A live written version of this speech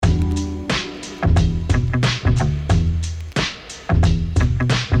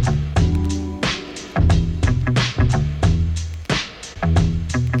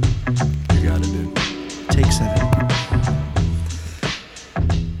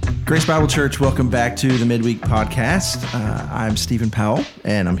Grace Bible Church, welcome back to the Midweek Podcast. I'm Stephen Powell,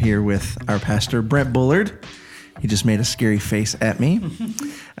 and I'm here with our pastor, Brent Bullard. He just made a scary face at me.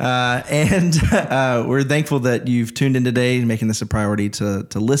 And we're thankful that you've tuned in today, making this a priority to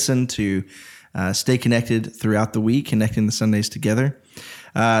listen, to stay connected throughout the week, connecting the Sundays together.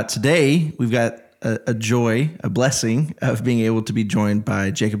 Today, we've got a joy, a blessing of being able to be joined by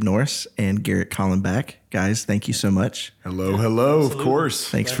Jacob Norris and Garrett Collenbach. Guys, thank you so much. Hello, Absolutely. of course.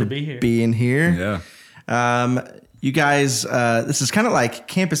 Thanks Glad for to be here. being here. Yeah. You guys, this is kind of like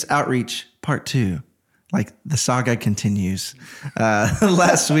Campus Outreach Part 2. Like the saga continues.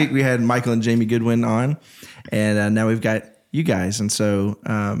 Last week we had Michael and Jamie Goodwin on, and now we've got you guys. And so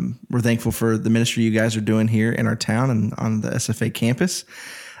we're thankful for the ministry you guys are doing here in our town and on the SFA campus.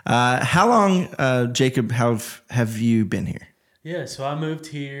 How long, Jacob, have you been here? Yeah, so I moved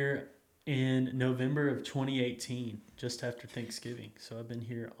here in November of 2018, just after Thanksgiving. So I've been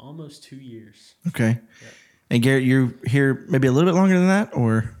here almost 2 years. Okay. And Garrett, you're here maybe a little bit longer than that,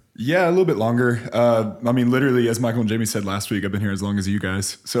 or? Yeah, a little bit longer. I mean, literally, as Michael and Jamie said last week, I've been here as long as you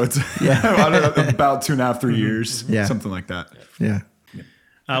guys. So it's I don't know, about 2.5, 3 years, something like that. Yeah.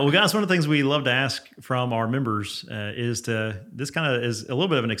 Well, guys, one of the things we love to ask from our members is this kind of is a little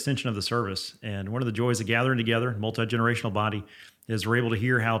bit of an extension of the service. And one of the joys of gathering together, multi-generational body, is we're able to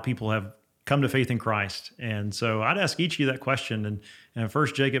hear how people have come to faith in Christ. And so I'd ask each of you that question. And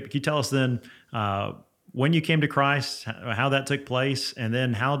first, Jacob, can you tell us then when you came to Christ, how that took place, and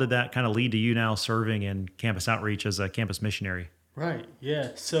then how did that kind of lead to you now serving in campus outreach as a campus missionary? Right, yeah.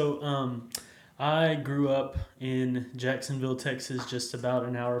 So I grew up in Jacksonville, Texas, just about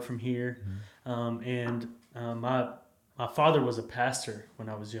an hour from here. My father was a pastor when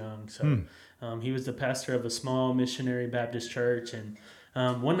I was young. So he was the pastor of a small missionary Baptist church. And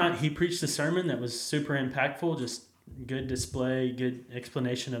one night he preached a sermon that was super impactful, just good display, good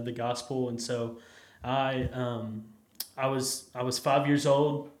explanation of the gospel. And so I was 5 years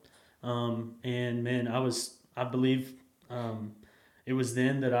old, and man, I believe it was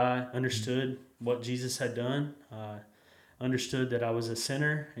then that I understood what Jesus had done. I understood that I was a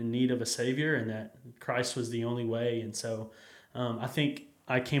sinner in need of a Savior, and that Christ was the only way. And so I think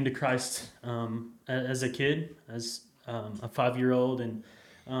I came to Christ as a kid, as a 5-year-old, and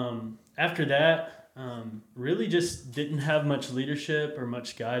after that, really just didn't have much leadership or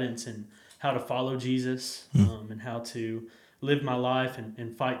much guidance in how to follow Jesus, and how to live my life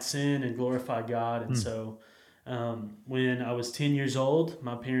and fight sin and glorify God. And so when I was 10 years old,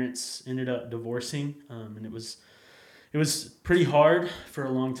 my parents ended up divorcing, and it was pretty hard for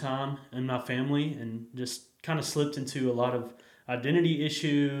a long time in my family, and just kind of slipped into a lot of identity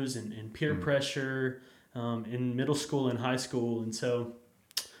issues and peer pressure in middle school and high school. And so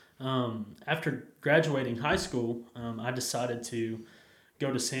after graduating high school, I decided to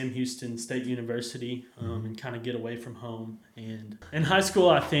go to Sam Houston State University and kind of get away from home. And in high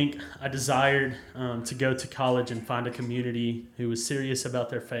school, I think I desired to go to college and find a community who was serious about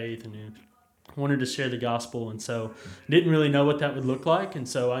their faith and who wanted to share the gospel. And so didn't really know what that would look like. And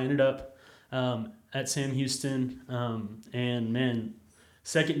so I ended up at Sam Houston. And man,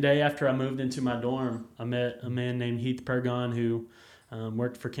 second day after I moved into my dorm, I met a man named Heath Pergon who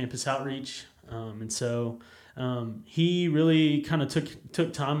worked for Campus Outreach. And so he really kind of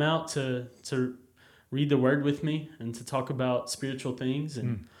took time out to read the Word with me and to talk about spiritual things.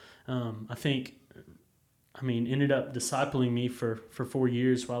 And ended up discipling me for 4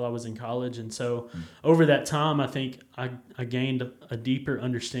 years while I was in college. And so over that time, I think I gained a deeper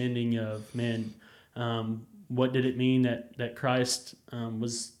understanding of, what did it mean that Christ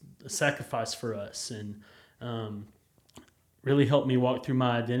was a sacrifice for us, and really helped me walk through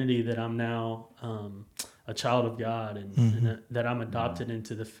my identity that I'm now a child of God, and that I'm adopted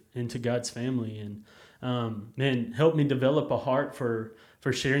into God's family, and helped me develop a heart for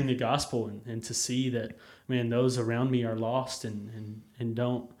sharing the gospel, and to see that those around me are lost and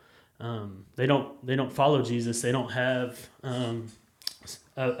don't follow Jesus. They don't have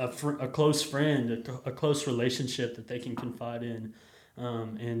a close friend, a close relationship that they can confide in,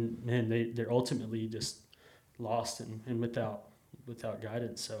 they're ultimately just lost and without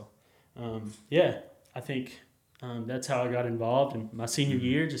guidance. So I think that's how I got involved. And my senior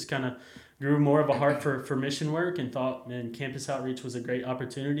year just kind of grew more of a heart for mission work, and thought, campus outreach was a great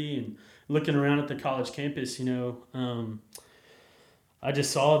opportunity. And looking around at the college campus, I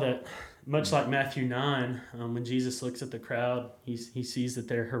just saw that, much like Matthew 9, when Jesus looks at the crowd, he sees that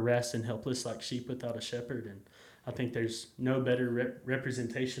they're harassed and helpless like sheep without a shepherd. And I think there's no better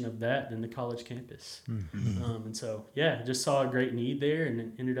representation of that than the college campus. And so, just saw a great need there,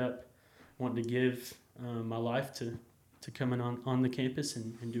 and ended up wanting to give my life coming on the campus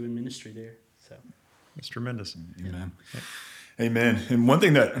and doing ministry there. So it's tremendous. Amen. Amen. And one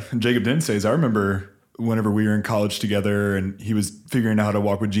thing that Jacob didn't say is I remember whenever we were in college together and he was figuring out how to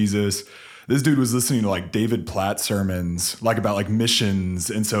walk with Jesus, this dude was listening to like David Platt sermons, like about like missions.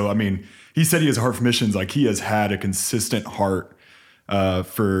 And so, I mean, he said he has a heart for missions. Like he has had a consistent heart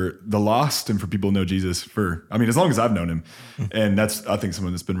for the lost and for people who know Jesus as long as I've known him. And that's, I think,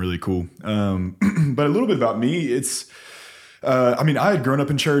 something that's been really cool. But a little bit about me, it's, I had grown up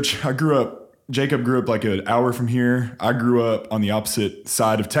in church. Jacob grew up like an hour from here. I grew up on the opposite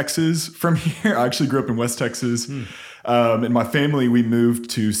side of Texas from here. I actually grew up in West Texas. And my family, we moved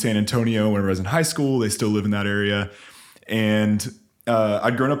to San Antonio when I was in high school. They still live in that area. And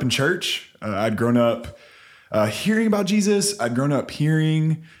I'd grown up in church. I'd grown up hearing about Jesus. I'd grown up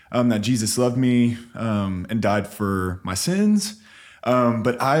hearing that Jesus loved me and died for my sins.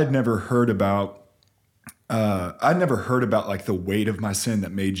 But I had never heard about like the weight of my sin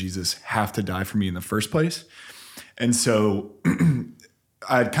that made Jesus have to die for me in the first place. And so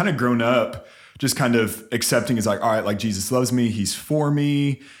I'd kind of grown up just kind of accepting as like, all right, like Jesus loves me, he's for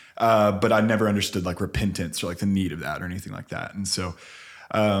me. But I never understood like repentance or like the need of that or anything like that. And so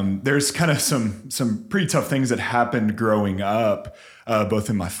there's kind of some pretty tough things that happened growing up, both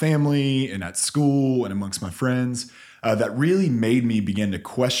in my family and at school and amongst my friends, that really made me begin to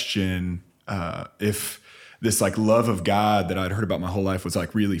question if this like love of God that I'd heard about my whole life was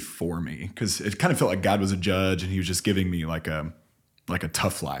like really for me. Cause it kind of felt like God was a judge and he was just giving me like a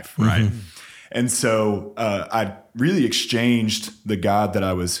tough life. Right. Mm-hmm. And so I really exchanged the God that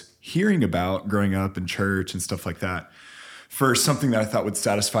I was hearing about growing up in church and stuff like that for something that I thought would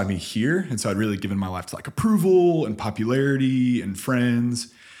satisfy me here. And so I'd really given my life to like approval and popularity and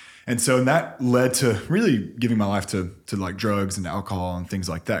friends. And so that led to really giving my life to like drugs and alcohol and things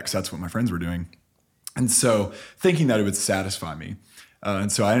like that, because that's what my friends were doing. And so thinking that it would satisfy me.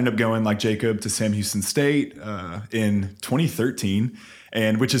 And so I ended up going like Jacob to Sam Houston State in 2013,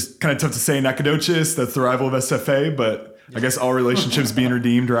 and which is kind of tough to say in Nacogdoches. That's the rival of SFA, but I guess all relationships being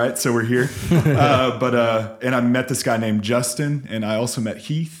redeemed, right? So we're here. And I met this guy named Justin, and I also met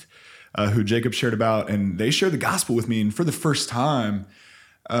Heath, who Jacob shared about, and they shared the gospel with me. And for the first time,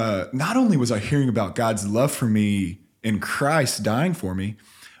 not only was I hearing about God's love for me in Christ dying for me,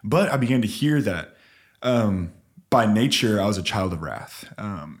 but I began to hear that by nature, I was a child of wrath,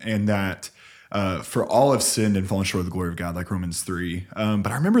 and that for all have sinned and fallen short of the glory of God, like Romans 3. But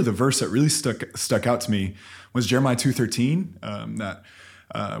I remember the verse that really stuck out to me was Jeremiah 2:13,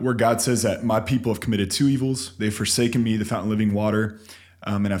 where God says that my people have committed two evils. They've forsaken me, the fountain of living water,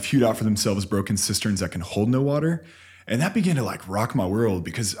 and have hewed out for themselves broken cisterns that can hold no water. And that began to like rock my world,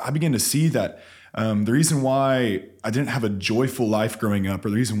 because I began to see that the reason why I didn't have a joyful life growing up,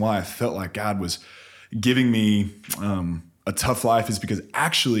 or the reason why I felt like God was giving me a tough life, is because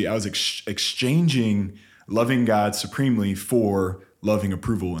actually I was exchanging loving God supremely for loving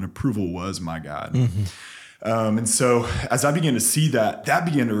approval, and approval was my God. Mm-hmm. And so as I began to see that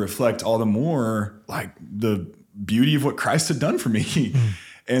began to reflect all the more like the beauty of what Christ had done for me. Mm.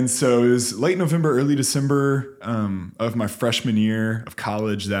 And so it was late November, early December of my freshman year of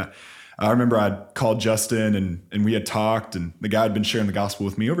college that I remember I'd called Justin and we had talked, and the guy had been sharing the gospel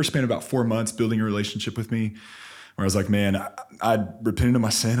with me over a span of about 4 months, building a relationship with me, where I was like, man, I'd repented of my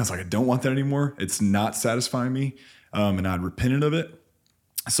sin. I was like, I don't want that anymore. It's not satisfying me. And I'd repented of it.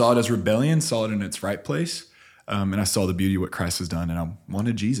 I saw it as rebellion, saw it in its right place. And I saw the beauty of what Christ has done, and I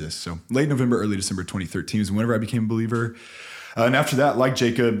wanted Jesus. So late November, early December 2013 was whenever I became a believer. And after that, like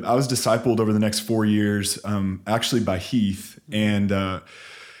Jacob, I was discipled over the next 4 years, actually by Heath. And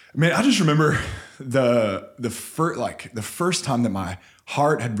man, I just remember the first time that my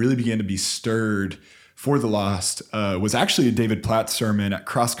heart had really began to be stirred for the lost was actually a David Platt sermon at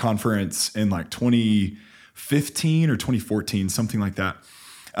Cross Conference in like 2015 or 2014, something like that,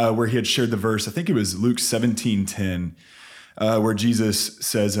 where he had shared the verse. I think it was Luke 17:10, where Jesus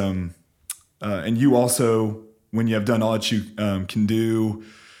says, and you also, when you have done all that you can do,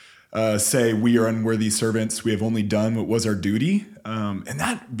 say, we are unworthy servants. We have only done what was our duty. And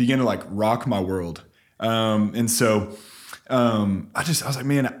that began to like rock my world. And so I was like,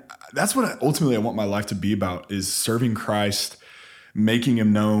 man, that's what ultimately I want my life to be about, is serving Christ, making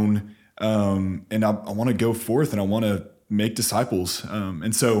him known. And I want to go forth and I want to make disciples.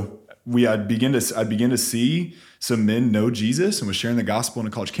 And so I'd begin to see some men know Jesus and was sharing the gospel on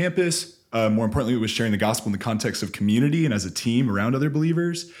a college campus. More importantly, it was sharing the gospel in the context of community and as a team around other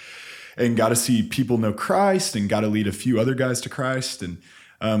believers, and got to see people know Christ and got to lead a few other guys to Christ. And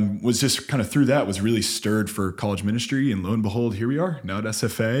was just kind of through that was really stirred for college ministry. And lo and behold, here we are now at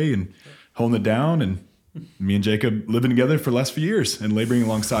SFA and holding it down. And me and Jacob living together for the last few years and laboring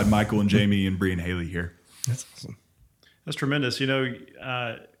alongside Michael and Jamie and Bree and Haley here. That's awesome. That's tremendous.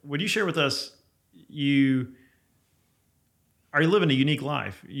 Would you share with us, you are living a unique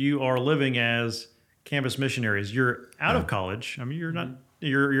life. You are living as campus missionaries. You're out of college. I mean,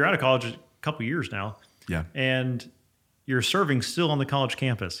 you're out of college a couple years now. Yeah. And you're serving still on the college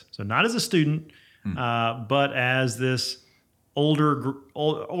campus. So not as a student, but as this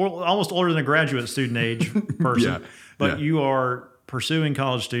almost older than a graduate student age person. But you are pursuing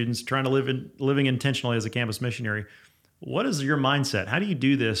college students, trying to living intentionally as a campus missionary. What is your mindset? How do you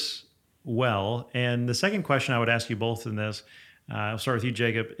do this well? And the second question I would ask you both in this, I'll start with you,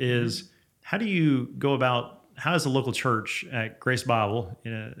 Jacob, is how do you go about, how does the local church at Grace Bible,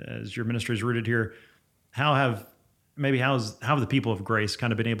 as your ministry is rooted here, how have the people of Grace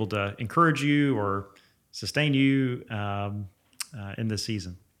kind of been able to encourage you or sustain you in this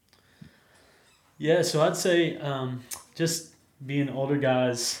season? Yeah, so I'd say just being older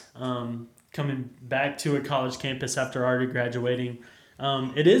guys, coming back to a college campus after already graduating,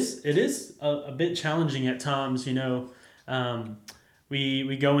 it is a bit challenging at times.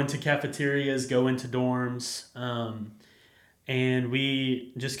 We go into cafeterias, go into dorms, and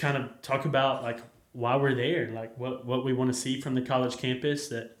we just kind of talk about like why we're there, like what we want to see from the college campus,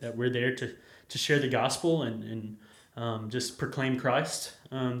 that we're there to share the gospel and just proclaim Christ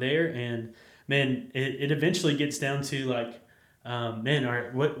there. And man, it eventually gets down to like,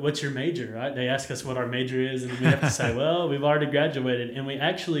 what's your major, right? They ask us what our major is, and we have to say, well, we've already graduated, and we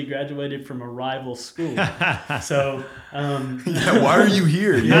actually graduated from a rival school. So, why are you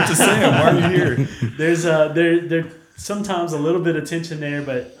here? You have to say them. Why are you here? There's sometimes a little bit of tension there,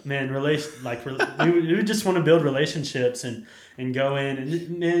 but man, we just want to build relationships and go in, and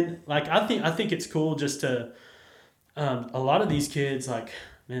man, like I think it's cool just to a lot of these kids, like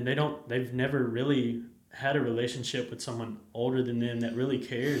man, they've never really had a relationship with someone older than them that really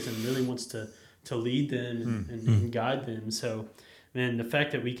cares and really wants to lead them and guide them. So, man, the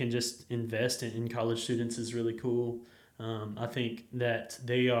fact that we can just invest in college students is really cool. I think that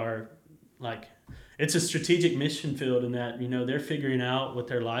they are like, it's a strategic mission field in that, they're figuring out what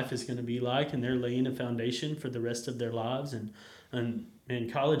their life is going to be like, and they're laying a foundation for the rest of their lives. And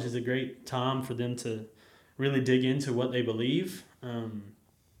college is a great time for them to really dig into what they believe.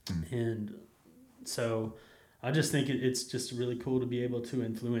 And so I just think it's just really cool to be able to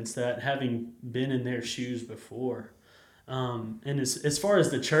influence that, having been in their shoes before. And as far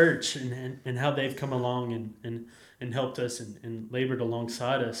as the church and how they've come along and helped us and labored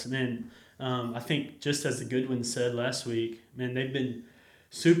alongside us, man, I think just as the Goodwins said last week, man, they've been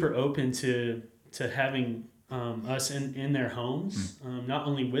super open to having us in their homes, not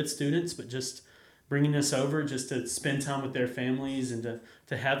only with students, but just bringing us over just to spend time with their families and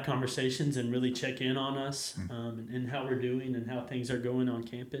to have conversations and really check in on us and how we're doing and how things are going on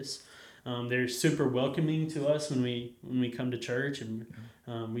campus. They're super welcoming to us when we come to church, and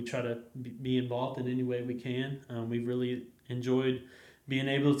we try to be involved in any way we can. We've really enjoyed being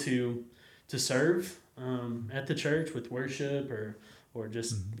able to serve at the church with worship or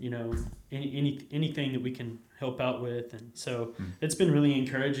just anything that we can help out with. And so it's been really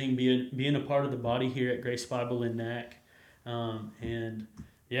encouraging being a part of the body here at Grace Bible in NAC. And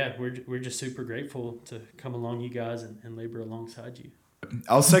yeah, we're just super grateful to come along you guys and labor alongside you.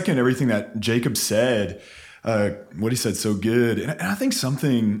 I'll second everything that Jacob said. What he said so good. And I think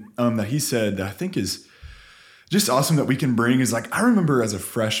something that he said that I think is just awesome that we can bring is like, I remember as a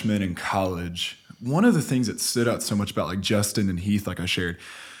freshman in college, one of the things that stood out so much about like Justin and Heath, like I shared,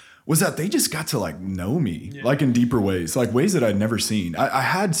 was that they just got to like know me like in deeper ways, like ways that I'd never seen. I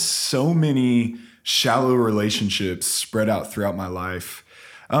had so many shallow relationships spread out throughout my life,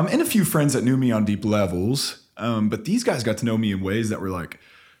 and a few friends that knew me on deep levels. But these guys got to know me in ways that were like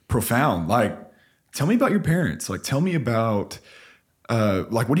profound. Like, tell me about your parents. Like, tell me about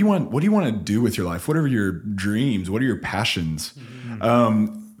like, what do you want to do with your life? What are your dreams? What are your passions?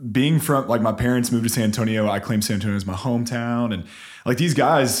 Being from, like, my parents moved to San Antonio. I claim San Antonio as my hometown. And like, these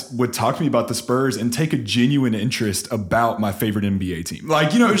guys would talk to me about the Spurs and take a genuine interest about my favorite NBA team.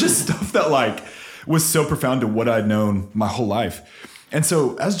 Like, it was just stuff that like was so profound to what I'd known my whole life. And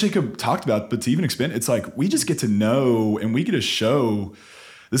so as Jacob talked about, but to even expand, it's like, we just get to know and we get to show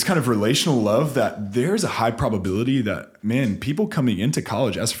this kind of relational love that there's a high probability that, man, people coming into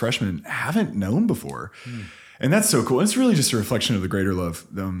college as freshmen haven't known before. And that's so cool. It's really just a reflection of the greater love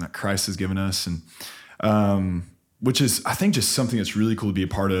that Christ has given us. And which is, I think, just something that's really cool to be a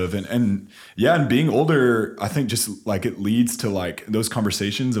part of. And being older, I think just like it leads to like those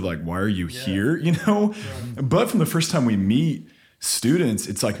conversations of like, why are you here? But from the first time we meet, students,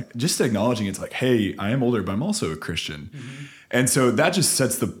 it's like just acknowledging it's like, hey, I am older, but I'm also a Christian. And so that just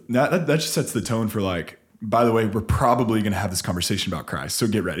sets that just sets the tone for like, by the way, we're probably going to have this conversation about Christ. So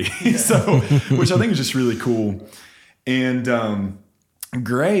get ready. So, which I think is just really cool. And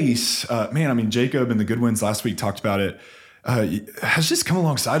Grace, Jacob and the Goodwins last week talked about it, has just come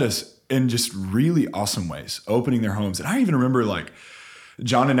alongside us in just really awesome ways, opening their homes. And I even remember like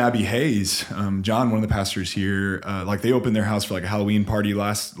John and Abby Hayes, John, one of the pastors here, like they opened their house for like a Halloween party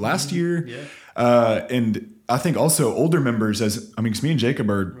last year. Yeah. And I think also older members because me and Jacob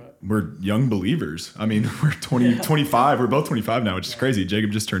we're young believers. I mean, we're 25. We're both 25 now, which is crazy. Jacob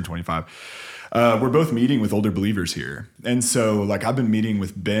just turned 25. We're both meeting with older believers here. And so like I've been meeting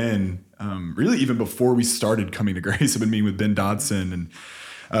with Ben, really even before we started coming to Grace, I've been meeting with Ben Dodson,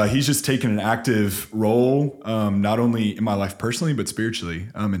 and he's just taken an active role, not only in my life personally, but spiritually,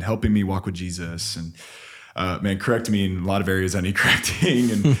 in helping me walk with Jesus and, correct me in a lot of areas I need correcting.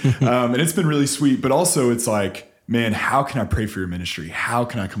 And it's been really sweet, but also it's like, man, how can I pray for your ministry? How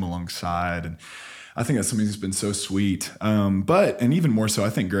can I come alongside? And I think that's something that's been so sweet. And even more so, I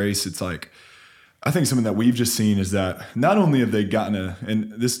think Grace, it's like, I think something that we've just seen is that not only have they gotten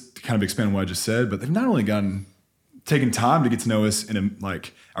and this kind of expand on what I just said, but they've not only taken time to get to know us in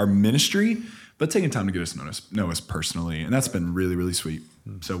like our ministry, but taking time to get us to know us personally. And that's been really, really sweet.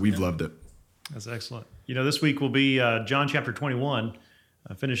 So we've loved it. That's excellent. This week will be John chapter 21,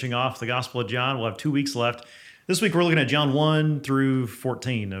 finishing off the Gospel of John. We'll have 2 weeks left. This week, we're looking at John 1 through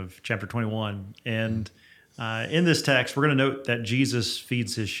 14 of chapter 21. And in this text, we're going to note that Jesus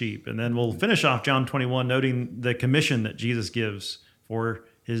feeds his sheep. And then we'll finish off John 21, noting the commission that Jesus gives for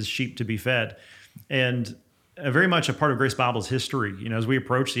his sheep to be fed. And very much a part of Grace Bible's history, as we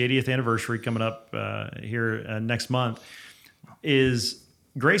approach the 80th anniversary coming up here next month, is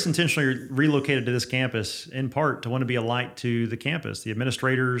Grace intentionally relocated to this campus in part to want to be a light to the campus, the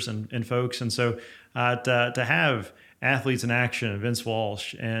administrators and folks. And so to have Athletes in Action, Vince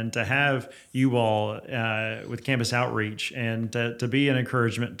Walsh, and to have you all with Campus Outreach, and to be an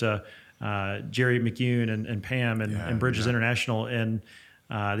encouragement to Jerry McCune and Pam and Bridges International and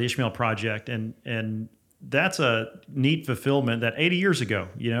the Ishmael Project. And that's a neat fulfillment that 80 years ago,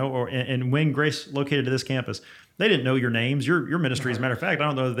 and when Grace located to this campus, they didn't know your names, your ministry. As a matter of fact, I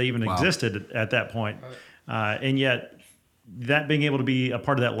don't know that they even existed at that point. And yet that being able to be a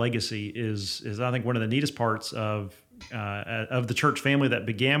part of that legacy is I think one of the neatest parts of the church family that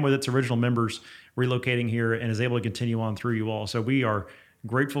began with its original members relocating here and is able to continue on through you all. So we are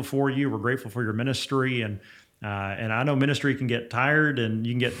grateful for you. We're grateful for your ministry, and I know ministry can get tired, and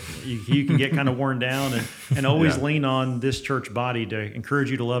you can get kind of worn down, and always lean on this church body to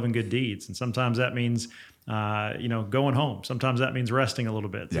encourage you to love and good deeds. And sometimes that means going home. Sometimes that means resting a little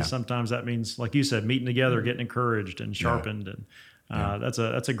bit. Yeah. Sometimes that means, like you said, meeting together, getting encouraged and sharpened. And that's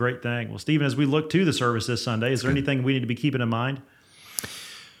a great thing. Well, Stephen, as we look to the service this Sunday, is there anything we need to be keeping in mind?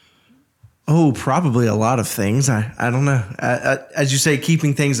 Oh, probably a lot of things. I don't know. As you say,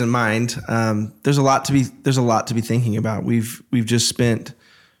 keeping things in mind. There's a lot to be thinking about. We've just spent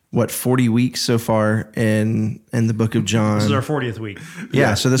 40 weeks so far in the book of John. This is our 40th week.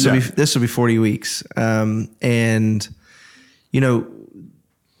 Yeah. So this will be 40 weeks. And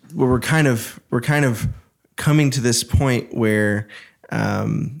we're kind of coming to this point where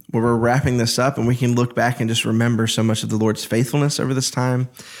we're wrapping this up, and we can look back and just remember so much of the Lord's faithfulness over this time.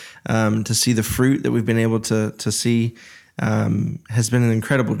 To see the fruit that we've been able to see has been an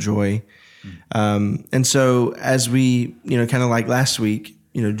incredible joy. And so as we, kind of like last week,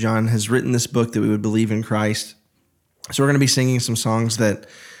 John has written this book that we would believe in Christ. So we're going to be singing some songs that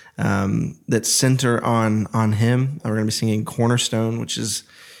center on him. We're going to be singing Cornerstone, which is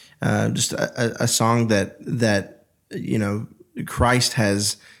just a song that Christ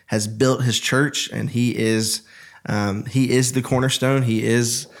has built his church, and he is the cornerstone. He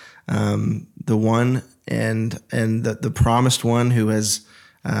is the one and the promised one who has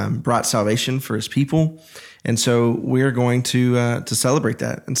brought salvation for his people. And so we're going to celebrate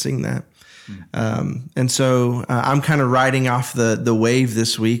that and sing that. And so I'm kind of riding off the wave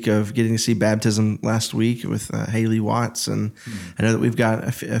this week of getting to see baptism last week with Haley Watts. And I know that we've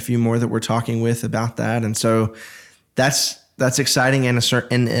got a few more that we're talking with about that. And so that's exciting, and a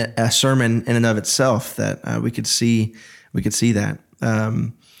sermon in and of itself that we could see that.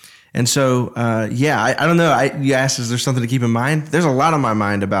 And so, I don't know. You asked, is there something to keep in mind? There's a lot on my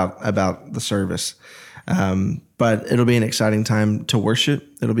mind about the service. But it'll be an exciting time to worship.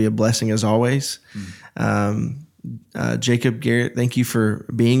 It'll be a blessing as always. Jacob, Garrett, thank you for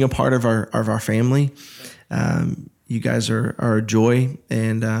being a part of our family. You guys are a joy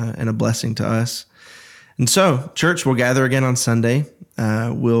and a blessing to us. And so, church, we'll gather again on Sunday.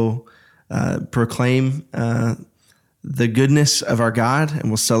 We'll proclaim the goodness of our God, and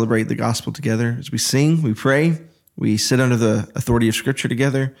we'll celebrate the gospel together as we sing, we pray, we sit under the authority of Scripture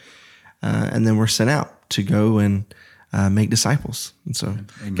together, and then we're sent out to go and make disciples. And so,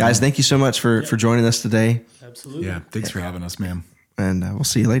 Amen. Guys, thank you so much for joining us today. Absolutely. Yeah. Thanks for having us, man. And we'll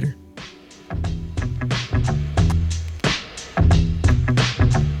see you later.